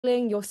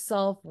your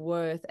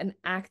self-worth and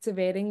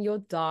activating your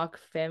dark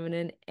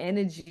feminine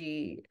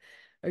energy.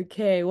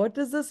 Okay, what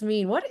does this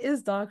mean? What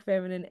is dark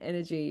feminine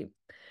energy?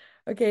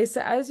 Okay, so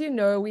as you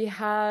know, we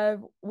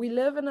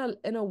live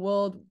in a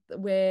world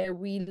where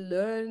we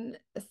learn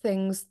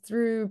things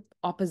through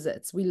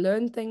opposites. We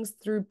learn things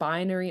through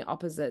binary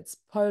opposites,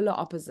 polar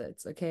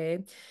opposites, okay?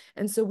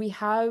 And so we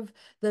have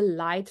the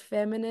light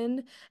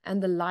feminine,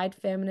 and the light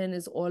feminine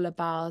is all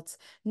about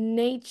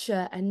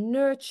nature and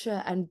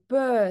nurture and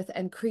birth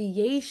and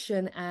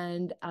creation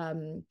and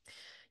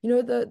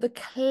the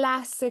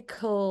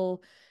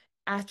classical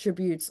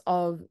attributes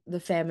of the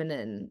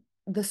feminine,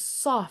 the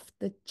soft,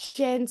 the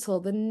gentle,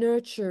 the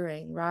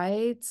nurturing,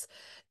 right?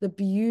 The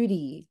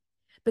beauty.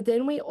 But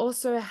then we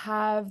also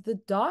have the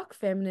dark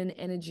feminine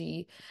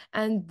energy,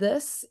 and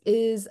this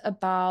is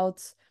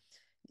about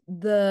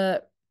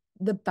the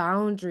the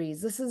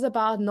boundaries. This is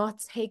about not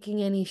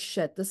taking any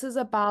shit. This is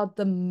about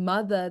the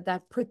mother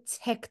that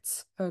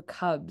protects her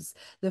cubs,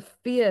 the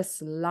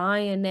fierce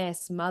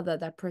lioness mother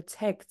that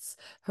protects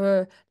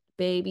her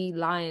baby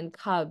lion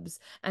cubs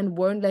and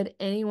won't let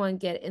anyone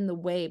get in the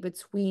way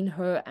between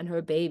her and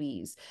her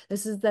babies.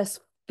 This is this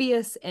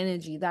fierce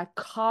energy, that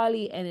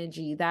Kali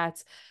energy,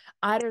 that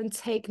I don't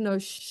take no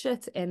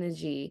shit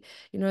energy.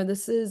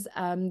 This is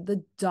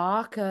the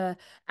darker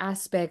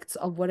aspects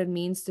of what it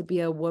means to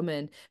be a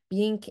woman,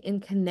 being in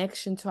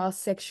connection to our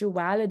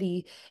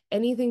sexuality,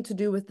 anything to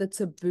do with the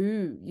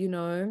taboo.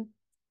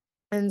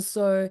 And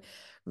so,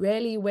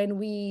 really, when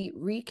we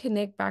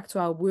reconnect back to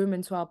our womb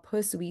and to our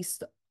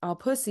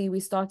pussy, we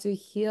start to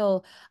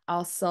heal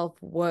our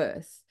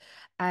self-worth.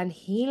 And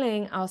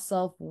healing our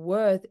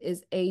self-worth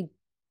is a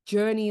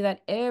journey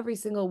that every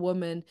single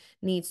woman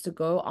needs to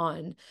go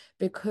on.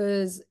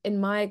 Because, in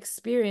my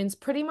experience,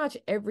 pretty much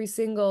every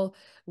single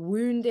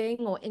wounding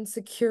or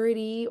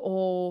insecurity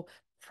or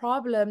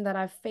problem that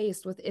I've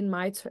faced within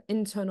my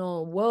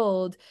internal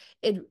world,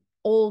 it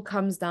all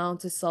comes down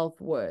to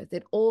self-worth.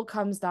 It all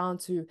comes down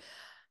to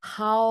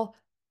how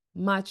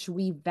much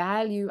we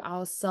value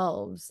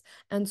ourselves.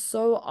 And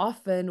so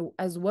often,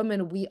 as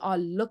women, we are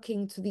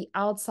looking to the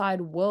outside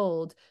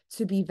world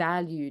to be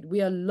valued.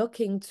 We are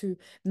looking to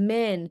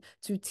men,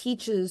 to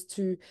teachers,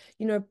 to,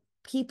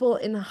 people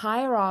in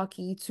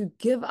hierarchy to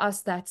give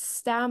us that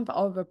stamp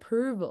of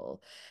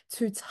approval,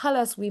 to tell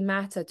us we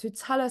matter, to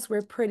tell us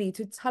we're pretty,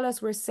 to tell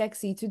us we're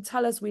sexy, to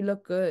tell us we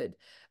look good.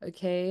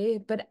 Okay.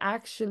 But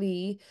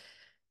actually,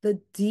 the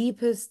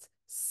deepest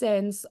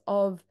sense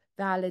of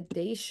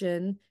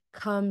validation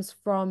comes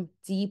from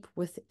deep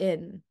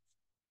within.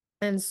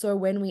 And so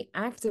when we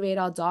activate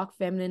our dark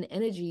feminine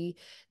energy,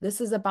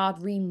 this is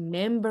about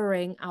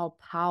remembering our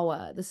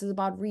power. This is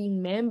about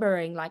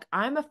remembering, like,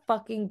 I'm a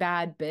fucking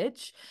bad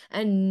bitch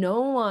and no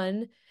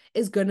one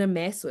is gonna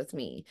mess with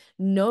me.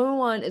 No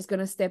one is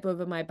gonna step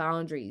over my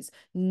boundaries.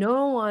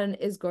 No one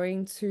is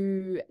going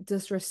to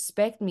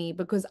disrespect me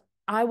because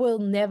I will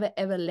never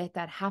ever let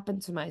that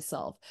happen to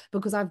myself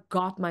because I've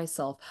got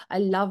myself. I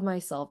love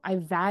myself. I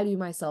value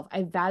myself.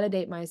 I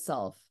validate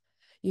myself.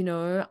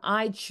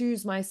 I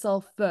choose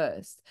myself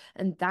first.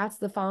 And that's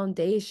the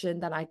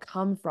foundation that I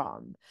come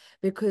from.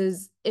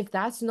 Because if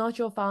that's not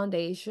your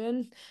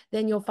foundation,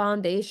 then your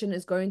foundation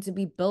is going to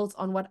be built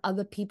on what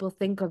other people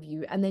think of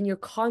you. And then you're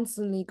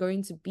constantly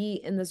going to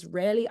be in this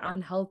really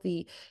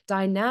unhealthy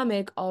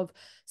dynamic of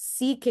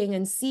seeking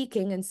and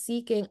seeking and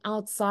seeking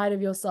outside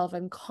of yourself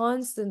and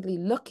constantly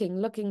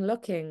looking, looking,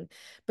 looking.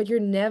 But you're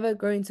never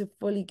going to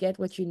fully get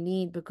what you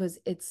need because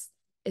it's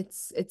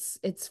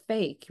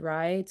fake,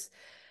 right?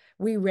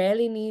 We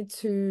rarely need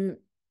to,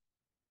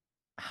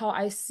 how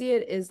I see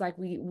it is like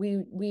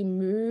we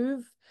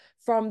move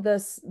from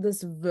this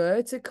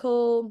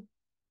vertical,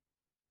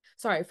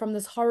 sorry, from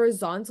this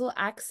horizontal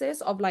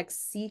axis of like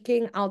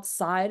seeking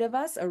outside of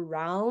us,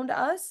 around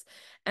us,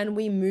 and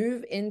we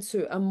move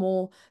into a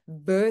more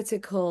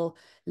vertical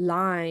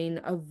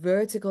line, a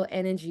vertical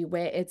energy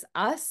where it's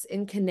us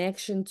in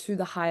connection to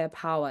the higher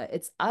power.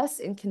 It's us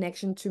in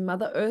connection to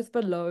Mother Earth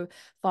below,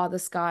 Father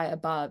Sky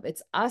above.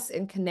 It's us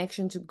in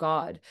connection to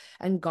God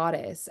and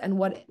Goddess. And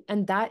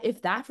that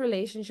if that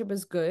relationship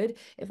is good,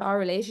 if our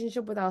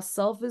relationship with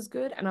ourself is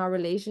good and our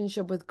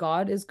relationship with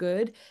God is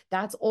good,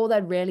 that's all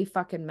that really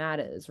fucking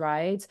matters,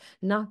 right?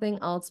 Nothing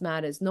else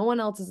matters. No one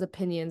else's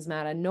opinions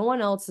matter. No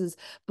one else's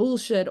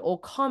bullshit or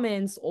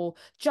comments or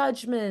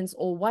judgments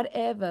or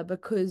whatever,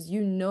 because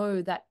you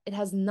know that it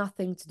has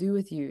nothing to do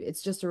with you.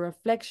 It's just a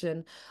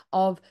reflection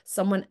of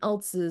someone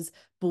else's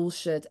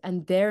bullshit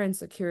and their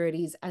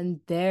insecurities and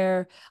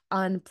their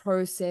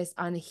unprocessed,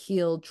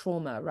 unhealed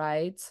trauma,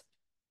 right?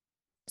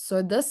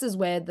 So this is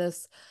where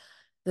this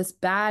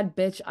bad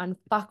bitch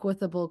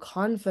unfuckwithable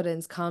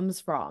confidence comes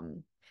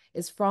from,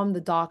 is from the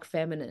dark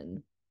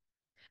feminine.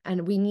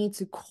 And we need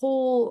to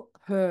call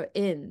her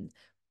in,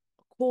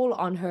 call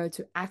on her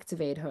to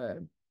activate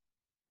her.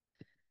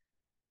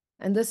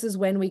 And this is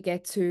when we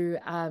get to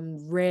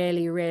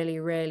really, really,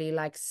 really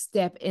like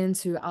step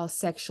into our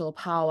sexual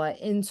power,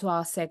 into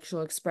our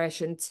sexual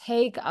expression,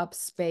 take up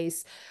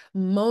space,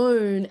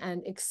 moan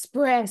and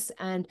express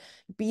and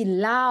be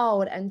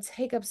loud and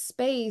take up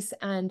space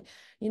and,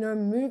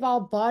 move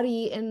our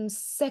body in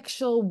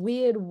sexual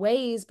weird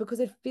ways because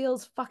it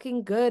feels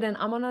fucking good. And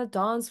I'm on a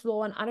dance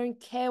floor and I don't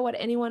care what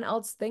anyone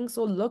else thinks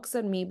or looks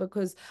at me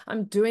because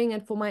I'm doing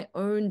it for my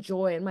own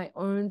joy and my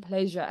own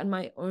pleasure and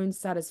my own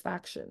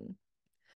satisfaction.